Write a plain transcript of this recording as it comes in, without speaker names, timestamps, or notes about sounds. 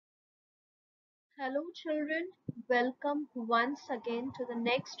Hello children, welcome once again to the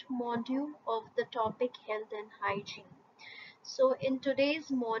next module of the topic health and hygiene. So in today's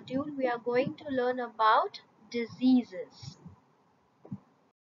module we are going to learn about diseases.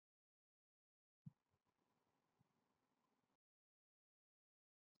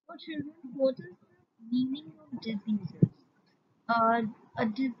 So children, what is the meaning of diseases? Uh, a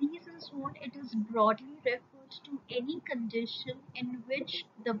disease is what it is broadly referred to any condition in which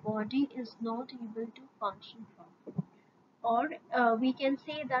the body is not able to function properly. Or we can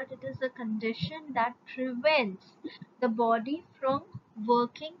say that it is a condition that prevents the body from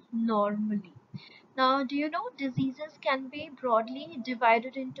working normally. Now, do you know diseases can be broadly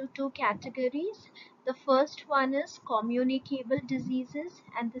divided into two categories? The first one is communicable diseases,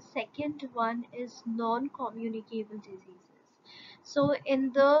 and the second one is non-communicable diseases. So,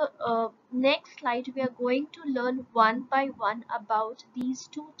 in the next slide, we are going to learn one by one about these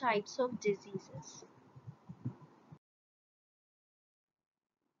two types of diseases.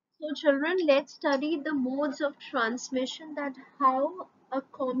 So children, let's study the modes of transmission, that how a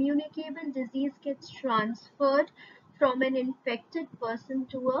communicable disease gets transferred from an infected person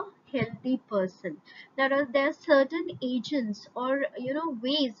to a healthy person. There are certain agents or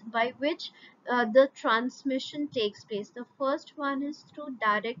ways by which the transmission takes place. The first one is through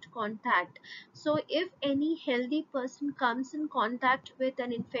direct contact. So if any healthy person comes in contact with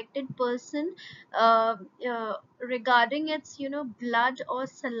an infected person, uh, regarding its blood or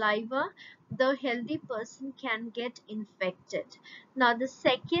saliva, the healthy person can get infected. Now the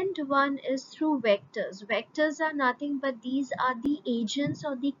second one is through vectors are nothing but these are the agents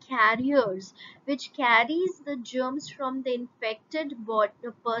or the carriers which carries the germs from the infected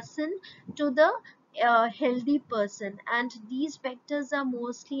person to the healthy person, and these vectors are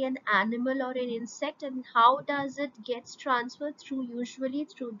mostly an animal or an insect. And how does it gets transferred? Through, usually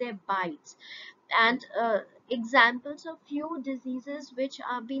through their bites. And examples of few diseases which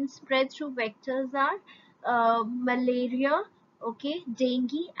are being spread through vectors are malaria, okay,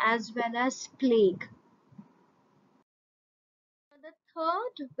 dengue, as well as plague. The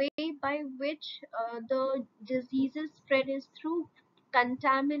third way by which the diseases spread is through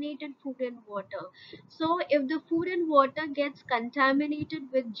contaminated food and water. So if the food and water gets contaminated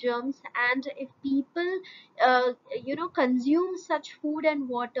with germs, and if people consume such food and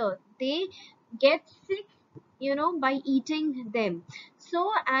water, they get sick by eating them.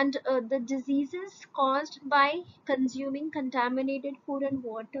 So, and the diseases caused by consuming contaminated food and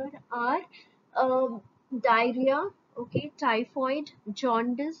water are um, diarrhea, okay, typhoid,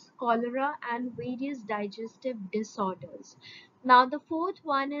 jaundice, cholera, and various digestive disorders. Now the fourth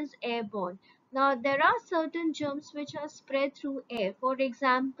one is airborne. Now there are certain germs which are spread through air. For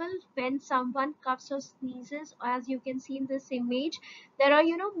example, when someone coughs or sneezes, as you can see in this image, there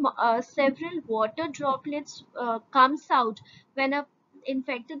are several water droplets comes out when a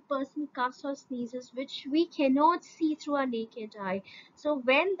infected person coughs or sneezes, which we cannot see through our naked eye. So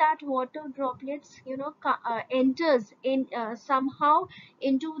when that water droplets enters in somehow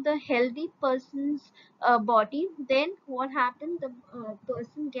into the healthy person's body, then what happens? The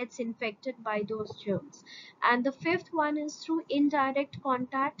person gets infected by those germs. And the fifth one is through indirect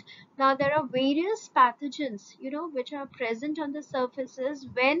contact. Now there are various pathogens which are present on the surfaces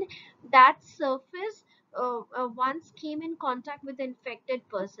when that surface once came in contact with the infected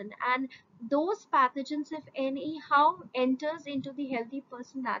person, and those pathogens, if anyhow enters into the healthy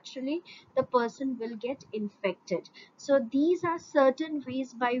person, naturally the person will get infected. So these are certain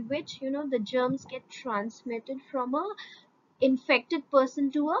ways by which the germs get transmitted from a infected person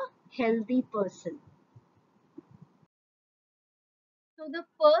to a healthy person. So the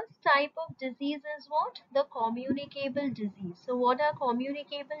first type of disease is what? The communicable disease. So what are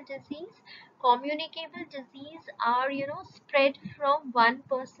communicable disease? Communicable disease are, spread from one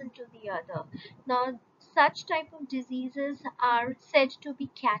person to the other. Now, such type of diseases are said to be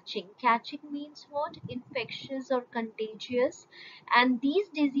catching. Catching means what? Infectious or contagious. And these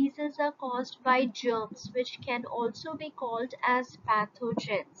diseases are caused by germs, which can also be called as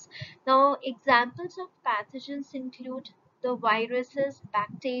pathogens. Now, examples of pathogens include the viruses,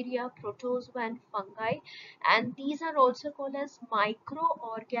 bacteria, protozoa, and fungi. And these are also called as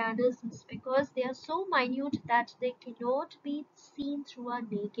microorganisms because they are so minute that they cannot be seen through our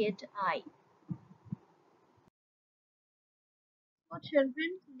naked eye. For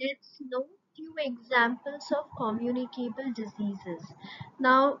children, let's know few examples of communicable diseases.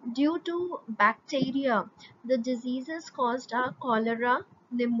 Now, due to bacteria, the diseases caused are cholera,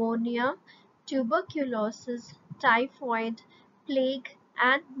 pneumonia, tuberculosis, typhoid, plague,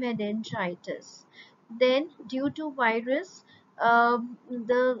 and meningitis. Then, due to virus,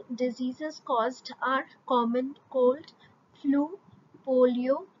 The diseases caused are common cold, flu,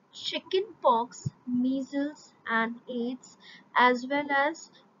 polio, chicken pox, measles, and AIDS, as well as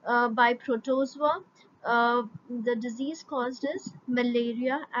by protozoa. The disease caused is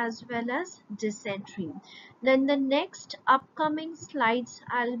malaria as well as dysentery. Then the next upcoming slides,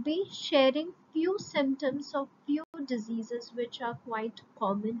 I'll be sharing few symptoms of few diseases which are quite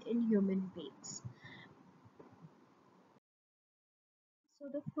common in human beings. So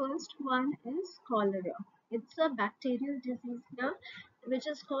the first one is cholera. It's a bacterial disease now, which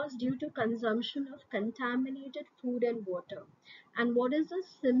is caused due to consumption of contaminated food and water. And what is the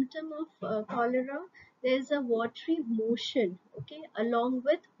symptom of cholera? There is a watery motion, okay, along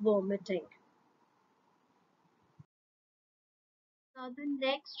with vomiting. Now the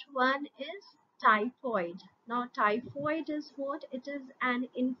next one is typhoid. Now typhoid is what? It is an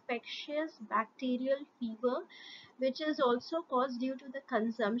infectious bacterial fever which is also caused due to the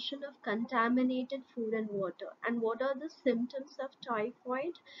consumption of contaminated food and water. And what are the symptoms of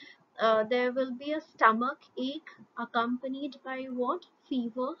typhoid? There will be a stomach ache accompanied by what?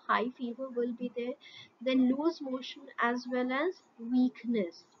 Fever, high fever will be there. Then loose motion as well as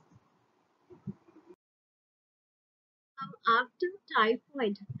weakness. After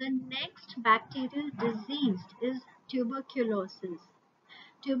typhoid, the next bacterial disease is tuberculosis.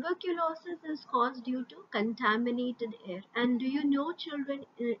 Tuberculosis is caused due to contaminated air. And do you know, children,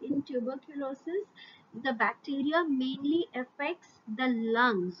 in tuberculosis, the bacteria mainly affects the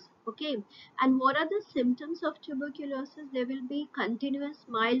lungs. Okay. And what are the symptoms of tuberculosis? There will be continuous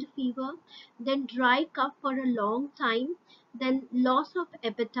mild fever, then dry cough for a long time, then loss of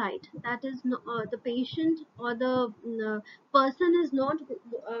appetite. That is, the patient or the person is not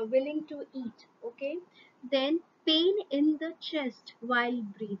willing to eat. Okay. Then pain in the chest while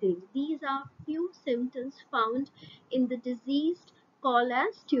breathing. These are few symptoms found in the disease called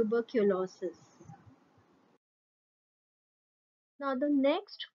as tuberculosis. Now, the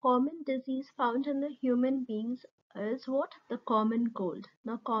next common disease found in the human beings is what? The common cold.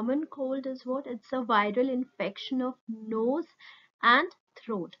 Now, common cold is what? It's a viral infection of nose and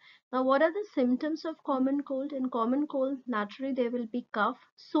throat. Now, what are the symptoms of common cold? In common cold, naturally there will be cough,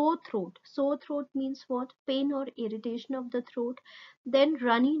 sore throat. Sore throat means what? Pain or irritation of the throat. Then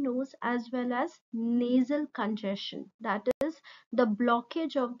runny nose as well as nasal congestion. That is the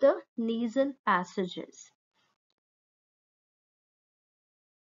blockage of the nasal passages.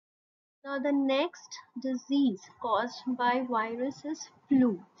 Now, the next disease caused by virus is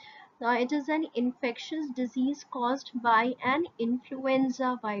flu. Now, it is an infectious disease caused by an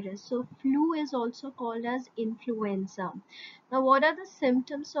influenza virus. So, flu is also called as influenza. Now, what are the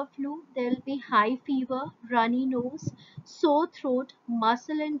symptoms of flu? There will be high fever, runny nose, sore throat,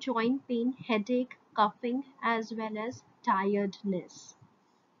 muscle and joint pain, headache, coughing, as well as tiredness.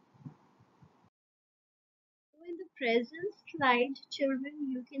 So in the present slide, children,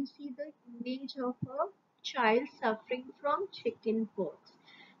 you can see the image of a child suffering from chicken pox.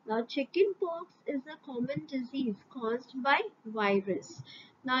 Now, chicken pox is a common disease caused by virus.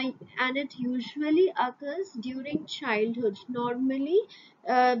 Now, and it usually occurs during childhood, normally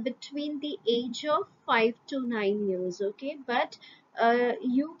between the age of 5 to 9 years, okay? But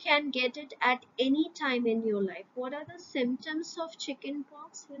you can get it at any time in your life. What are the symptoms of chicken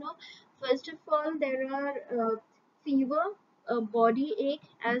pox? First of all, there are fever, body ache,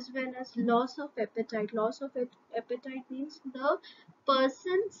 as well as loss of appetite. Loss of appetite means the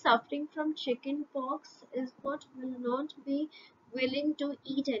person suffering from chicken pox is what will not be willing to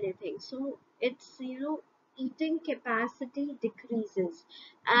eat anything. So it's, eating capacity decreases.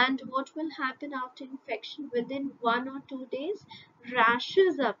 And what will happen after infection? Within 1 or 2 days,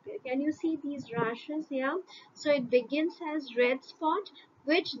 rashes appear. Can you see these rashes? Yeah. So it begins as red spot,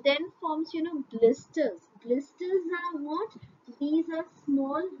 which then forms, blisters. Blisters are what? These are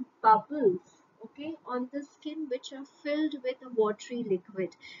small bubbles, okay, on the skin which are filled with a watery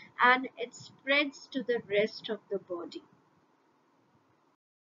liquid, and it spreads to the rest of the body.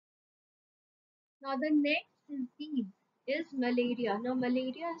 Now the next disease is malaria. Now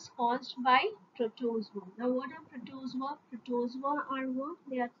malaria is caused by protozoa. Now what are protozoa? Protozoa are what?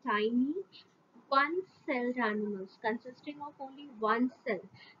 They are tiny one-celled animals consisting of only one cell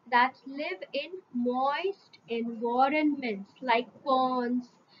that live in moist environments like ponds,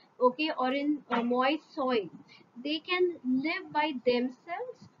 okay, or in moist soil. They can live by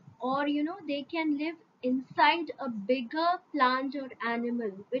themselves, or they can live inside a bigger plant or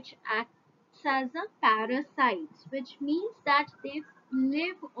animal which acts as a parasites, which means that they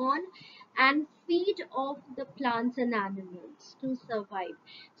live on and feed off the plants and animals to survive.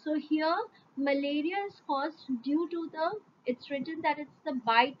 So here malaria is caused due to the It's written that it's the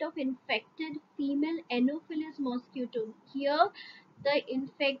bite of infected female Anopheles mosquito. Here, the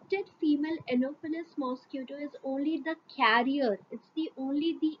infected female Anopheles mosquito is only the carrier. It's the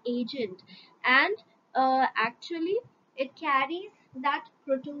only the agent, and actually, it carries that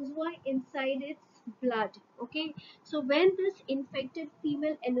protozoa inside its blood. Okay, so when this infected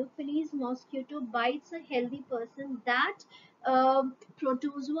female Anopheles mosquito bites a healthy person, that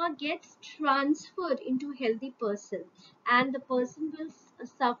protozoa gets transferred into healthy person, and the person will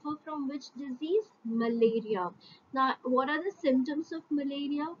suffer from which disease? Malaria. Now, what are the symptoms of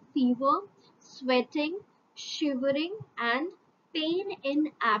malaria? Fever, sweating, shivering, and pain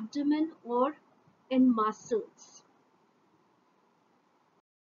in abdomen or in muscles.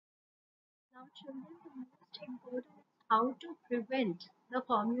 Now, children, the most important is how to prevent the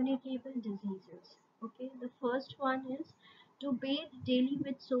communicable diseases. Okay, the first one is to bathe daily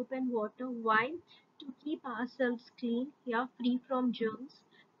with soap and water. Why? To keep ourselves clean, yeah, free from germs.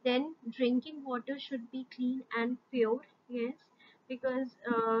 Then, drinking water should be clean and pure, yes, because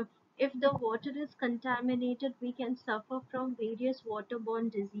if the water is contaminated, we can suffer from various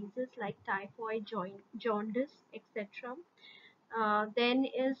waterborne diseases like typhoid, jaundice, etc. Then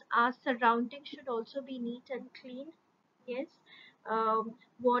is our surrounding should also be neat and clean. Yes,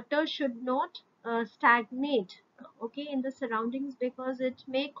 water should not stagnate. Okay, in the surroundings, because it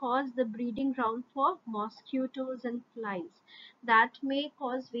may cause the breeding ground for mosquitoes and flies. That may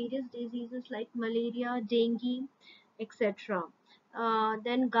cause various diseases like malaria, dengue, etc.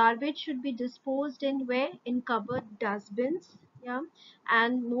 Then garbage should be disposed in where? In covered dustbins. Yeah,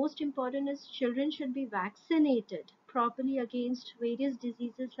 and most important is children should be vaccinated properly against various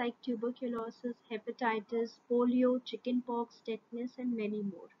diseases like tuberculosis, hepatitis, polio, chickenpox, tetanus, and many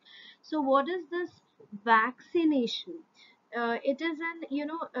more. So, what is this vaccination? It is an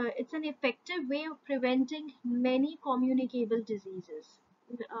it's an effective way of preventing many communicable diseases.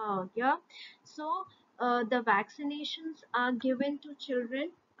 Yeah, so the vaccinations are given to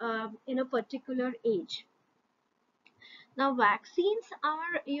children in a particular age. Now, vaccines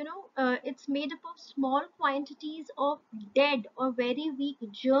are, it's made up of small quantities of dead or very weak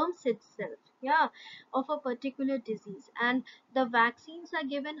germs itself, yeah, of a particular disease. And the vaccines are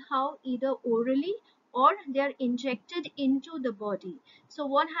given how? Either orally or they are injected into the body. So,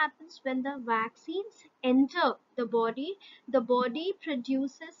 what happens when the vaccines enter the body? The body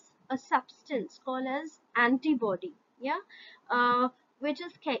produces a substance called as antibody, yeah, uh, which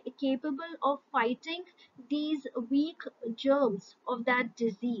is capable of fighting these weak germs of that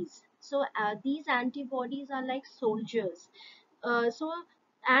disease. So these antibodies are like soldiers. So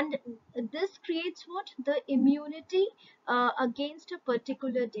and this creates what? The immunity against a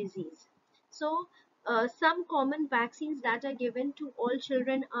particular disease. So some common vaccines that are given to all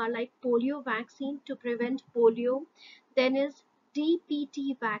children are like polio vaccine to prevent polio. Then is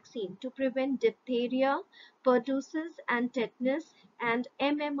DPT vaccine to prevent diphtheria, pertussis, and tetanus, and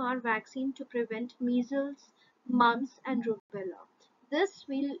MMR vaccine to prevent measles, mumps, and rubella. This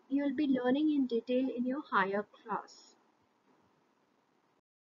will you'll be learning in detail in your higher class.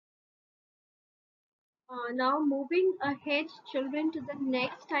 Now moving ahead, children, to the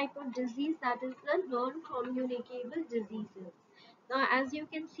next type of disease, that is the non-communicable diseases. Now, as you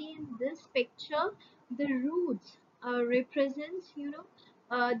can see in this picture, the roots represents,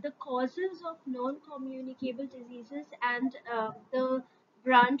 the causes of non-communicable diseases, and the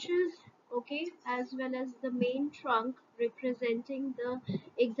branches, okay, as well as the main trunk representing the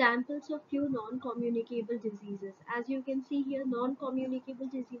examples of few non-communicable diseases. As you can see here, non-communicable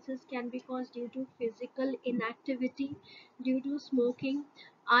diseases can be caused due to physical inactivity, due to smoking,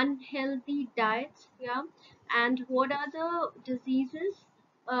 unhealthy diets, yeah. And what are the diseases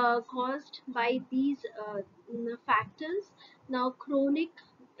caused by these factors? Now, chronic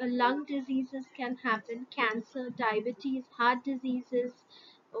lung diseases can happen, cancer, diabetes, heart diseases,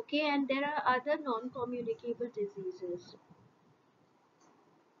 okay, and there are other non-communicable diseases.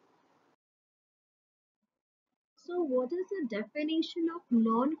 So, what is the definition of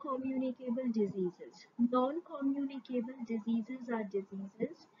non-communicable diseases? Non-communicable diseases are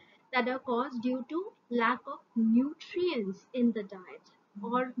diseases that are caused due to lack of nutrients in the diet,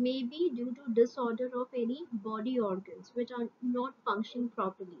 or maybe due to disorder of any body organs which are not functioning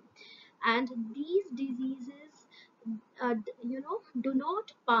properly. And these diseases do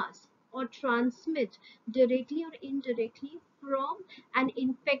not pass or transmit directly or indirectly from an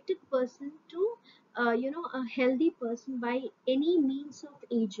infected person to a healthy person by any means of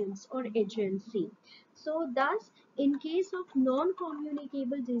agents or agency. So thus, in case of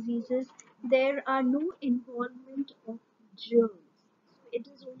non-communicable diseases, there are no involvement of germs. So it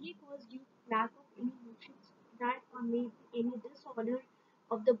is only caused due to lack of any nutrients attack or maybe any disorder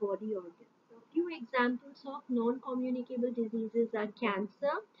of the body organ. A few examples of non-communicable diseases are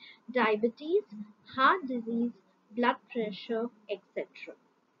cancer, diabetes, heart disease, blood pressure, etc.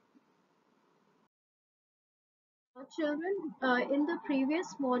 Children, in the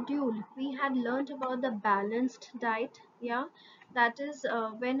previous module, we had learned about the balanced diet. Yeah, that is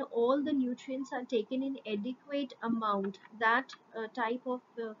when all the nutrients are taken in adequate amount. That type of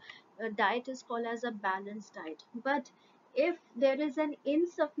diet is called as a balanced diet. But if there is an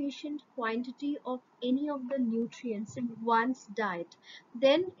insufficient quantity of any of the nutrients in one's diet,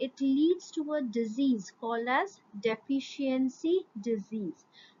 then it leads to a disease called as deficiency disease.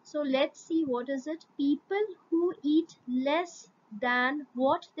 So let's see what is it. People who eat less than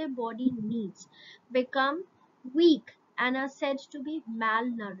what their body needs become weak and are said to be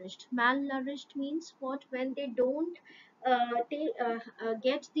malnourished. Malnourished means what? When they don't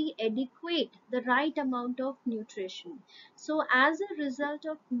get the right amount of nutrition. So as a result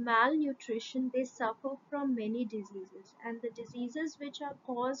of malnutrition, they suffer from many diseases, and the diseases which are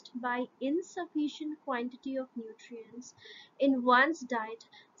caused by insufficient quantity of nutrients in one's diet,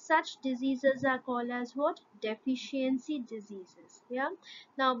 such diseases are called as what? Deficiency diseases. Yeah.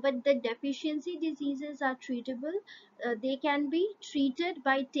 Now, but the deficiency diseases are treatable. They can be treated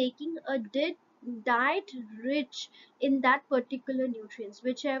by taking a diet rich in that particular nutrients,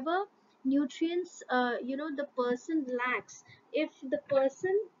 whichever nutrients the person lacks. If the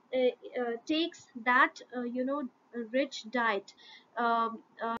person takes that rich diet,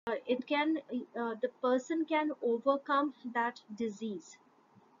 it can the person can overcome that disease.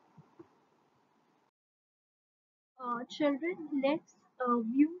 Children, let's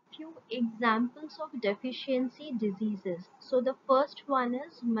view few examples of deficiency diseases. So the first one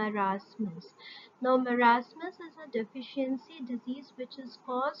is marasmus. Now marasmus is a deficiency disease which is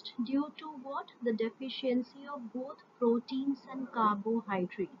caused due to what? The deficiency of both proteins and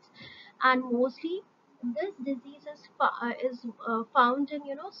carbohydrates. And mostly this disease is found in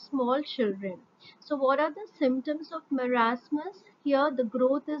small children. So what are the symptoms of marasmus? Here the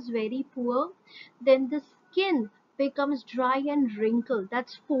growth is very poor, then the skin becomes dry and wrinkled,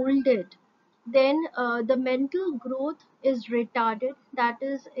 that's folded. Then the mental growth is retarded, that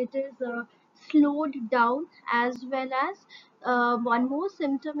is, it is slowed down, as well as one more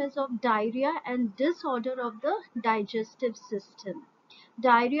symptom is of diarrhea and disorder of the digestive system.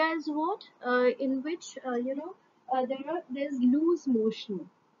 Diarrhea is what? In which there's loose motion,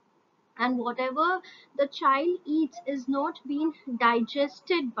 and whatever the child eats is not being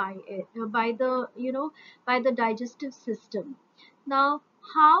digested by it, by the digestive system. Now,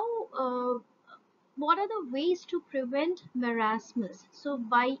 how what are the ways to prevent marasmus? So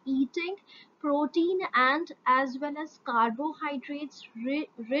by eating protein and as well as carbohydrates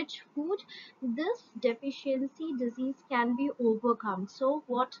rich food, this deficiency disease can be overcome. So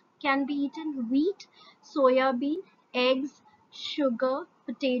what can be eaten? Wheat, soya bean, eggs, sugar,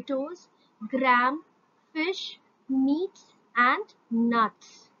 potatoes, gram, fish, meats, and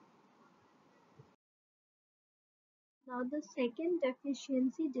nuts. Now the second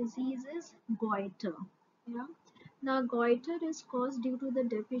deficiency disease is goiter. Yeah. Now goiter is caused due to the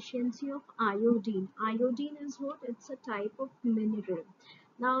deficiency of iodine. Iodine is what? It's a type of mineral.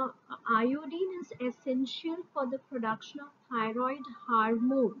 Now iodine is essential for the production of thyroid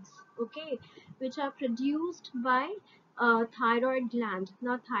hormones, okay, which are produced by thyroid gland.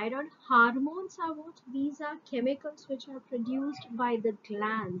 Now thyroid hormones are what? These are chemicals which are produced by the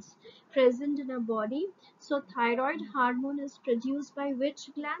glands present in our body. So thyroid hormone is produced by which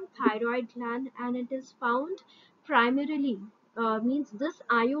gland? Thyroid gland, and it is found primarily, means this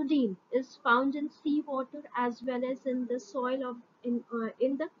iodine is found in seawater as well as in the soil of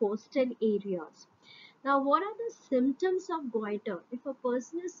in the coastal areas. Now, what are the symptoms of goiter? If a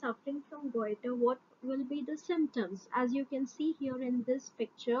person is suffering from goiter, what will be the symptoms? As you can see here in this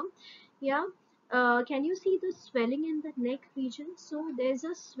picture, yeah, can you see the swelling in the neck region? So there's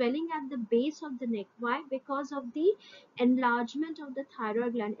a swelling at the base of the neck. Why? Because of the enlargement of the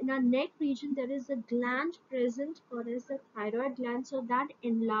thyroid gland. In our neck region, there is a gland present called as the thyroid gland, so that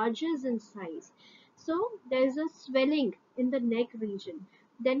enlarges in size. So there is a swelling in the neck region.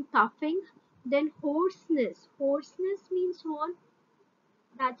 Then coughing, then hoarseness. Hoarseness means what?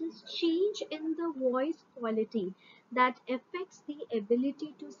 That is change in the voice quality that affects the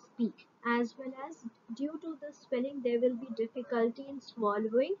ability to speak, as well as due to the swelling there will be difficulty in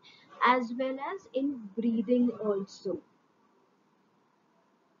swallowing as well as in breathing also.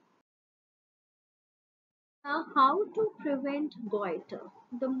 Now, how to prevent goiter?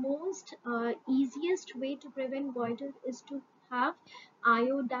 The most easiest way to prevent goiter is to have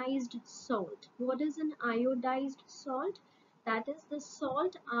iodized salt. What is an iodized salt? That is the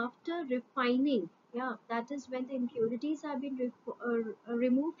salt after refining. Yeah, that is when the impurities have been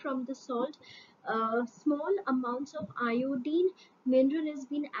removed from the salt. Small amounts of iodine mineral has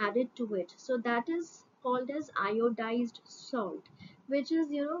been added to it. So that is called as iodized salt, which is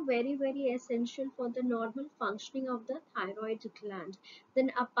very essential for the normal functioning of the thyroid gland.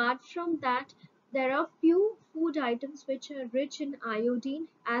 Then apart from that, there are few food items which are rich in iodine.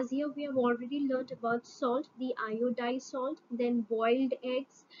 As here we have already learned about salt, the iodized salt, then boiled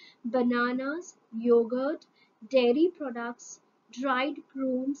eggs, bananas, yogurt, dairy products, dried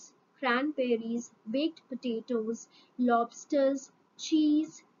prunes, cranberries, baked potatoes, lobsters,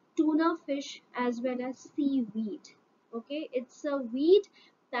 cheese, tuna fish, as well as seaweed. Okay, it's a weed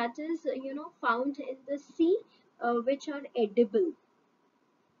that is found in the sea, which are edible.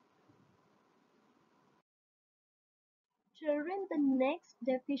 Children, the next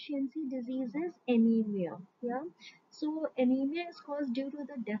deficiency disease is anemia. Yeah, so anemia is caused due to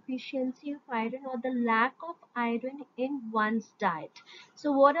the deficiency of iron or the lack of iron in one's diet.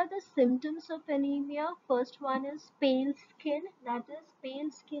 So what are the symptoms of anemia? First one is pale skin. That is,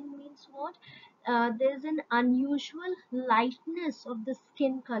 pale skin means what? There's an unusual lightness of the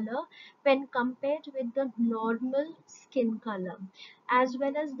skin color when compared with the normal skin color, as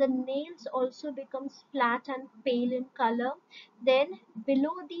well as the nails also becomes flat and pale in color. Then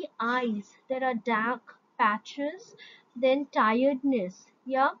below the eyes there are dark patches, then tiredness,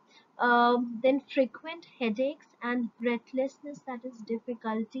 yeah, then frequent headaches and breathlessness, that is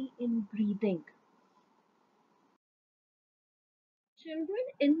difficulty in breathing. Children,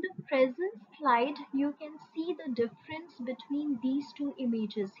 in the present slide, you can see the difference between these two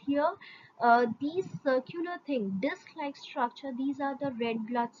images. Here, these circular thing, disc-like structure, these are the red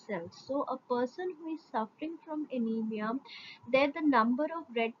blood cells. So, a person who is suffering from anemia, there the number of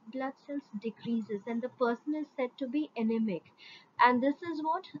red blood cells decreases and the person is said to be anemic. And this is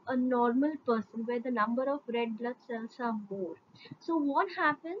what a normal person, where the number of red blood cells are more. So, what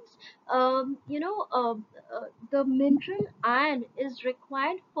happens? The mineral iron is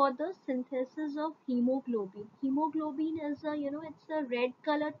required for the synthesis of hemoglobin. Hemoglobin is a it's a red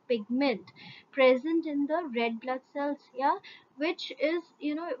colored pigment present in the red blood cells, yeah, which is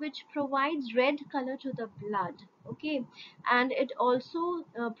which provides red color to the blood. Okay, and it also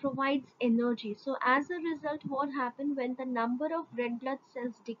provides energy. So as a result, what happens when the number of red blood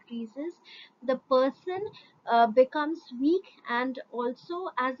cells decreases, the person becomes weak, and also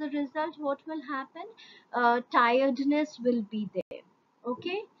as a result, what will happen? Tiredness will be there.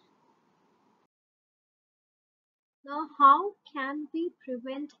 Okay, now how can we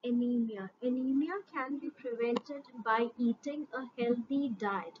prevent anemia? Anemia can be prevented by eating a healthy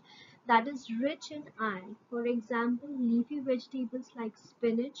diet that is rich in iron. For example, leafy vegetables like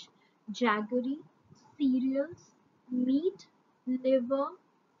spinach, jaggery, cereals, meat, liver,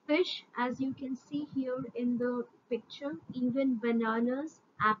 fish, as you can see here in the picture, even bananas,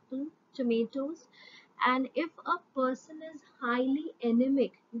 apple, tomatoes. And if a person is highly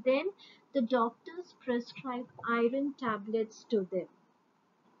anemic, then the doctors prescribe iron tablets to them.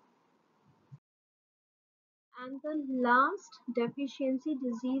 And the last deficiency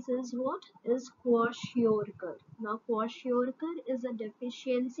disease is what? Is kwashiorkor. Now, kwashiorkor is a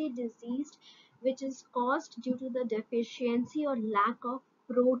deficiency disease which is caused due to the deficiency or lack of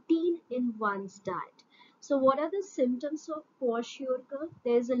protein in one's diet. So, what are the symptoms of kwashiorkor?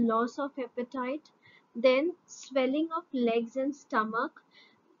 There is a loss of appetite, then swelling of legs and stomach,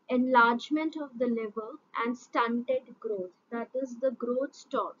 enlargement of the liver, and stunted growth, that is, the growth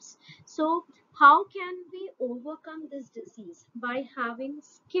stops. So how can we overcome this disease? By having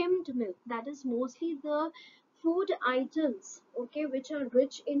skimmed milk, that is mostly the food items, okay, which are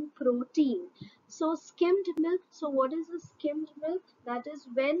rich in protein. So skimmed milk, so what is a skimmed milk? That is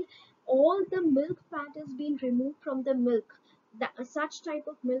when all the milk fat is being removed from the milk. Such type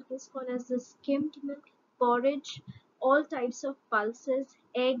of milk is called as the skimmed milk. Porridge, all types of pulses,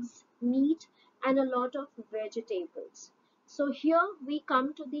 eggs, meat, and a lot of vegetables. So here we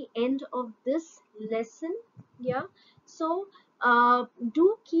come to the end of this lesson. Yeah. So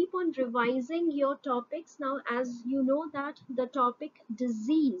do keep on revising your topics now, as you know that the topic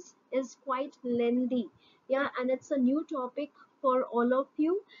disease is quite lengthy. Yeah, and it's a new topic for all of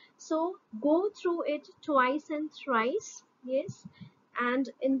you. So go through it twice and thrice. Yes, and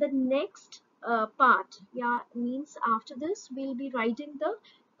in the next part, yeah, means after this we'll be writing the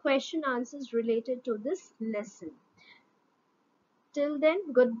question answers related to this lesson. Till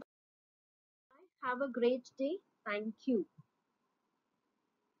then, goodbye, have a great day, thank you.